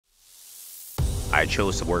I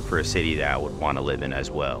chose to work for a city that I would want to live in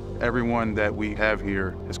as well. Everyone that we have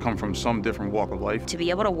here has come from some different walk of life. To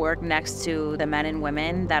be able to work next to the men and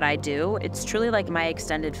women that I do, it's truly like my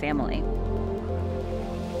extended family.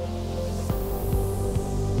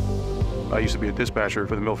 I used to be a dispatcher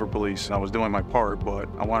for the Milford Police. I was doing my part, but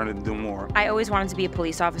I wanted to do more. I always wanted to be a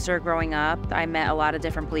police officer growing up. I met a lot of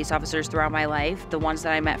different police officers throughout my life. The ones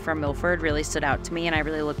that I met from Milford really stood out to me, and I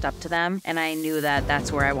really looked up to them, and I knew that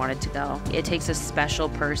that's where I wanted to go. It takes a special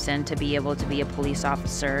person to be able to be a police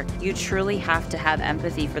officer. You truly have to have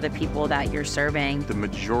empathy for the people that you're serving. The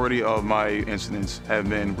majority of my incidents have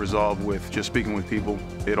been resolved with just speaking with people.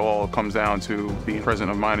 It all comes down to being present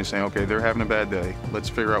of mind and saying, okay, they're having a bad day. Let's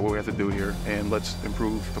figure out what we have to do here, and let's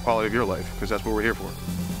improve the quality of your life, because that's what we're here for.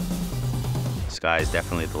 Sky is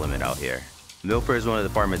definitely the limit out here. Milford is one of the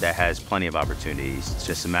departments that has plenty of opportunities. It's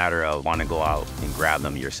just a matter of wanting to go out and grab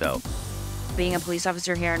them yourself. Being a police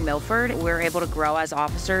officer here in Milford, we're able to grow as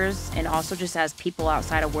officers and also just as people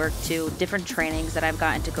outside of work too. Different trainings that I've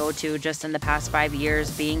gotten to go to just in the past 5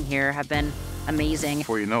 years being here have been amazing.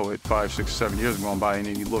 Before you know it, 5, 6, 7 years have gone by, and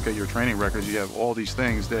then you look at your training records, you have all these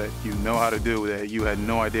things that you know how to do that you had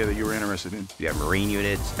no idea that you were interested in. You have Marine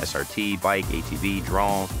units, SRT, bike, ATV,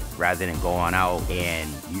 drone. Rather than going out and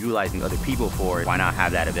utilizing other people for it, why not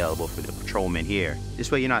have that available for the patrolmen here?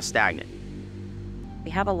 This way you're not stagnant.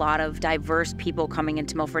 We have a lot of diverse people coming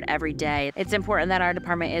into Milford every day. It's important that our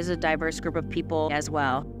department is a diverse group of people as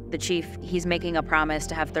well. The chief, he's making a promise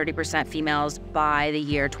to have 30% females by the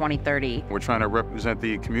year 2030. We're trying to represent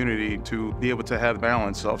the community to be able to have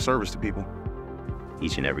balance of service to people.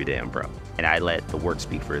 Each and every day I'm proud. And I let the work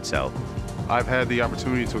speak for itself. I've had the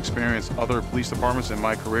opportunity to experience other police departments in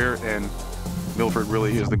my career, and Milford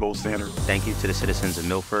really is the gold standard. Thank you to the citizens of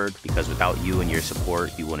Milford, because without you and your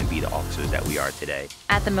support, you wouldn't be the officers that we are today.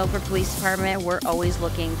 At the Milford Police Department, we're always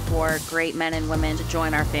looking for great men and women to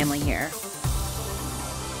join our family here.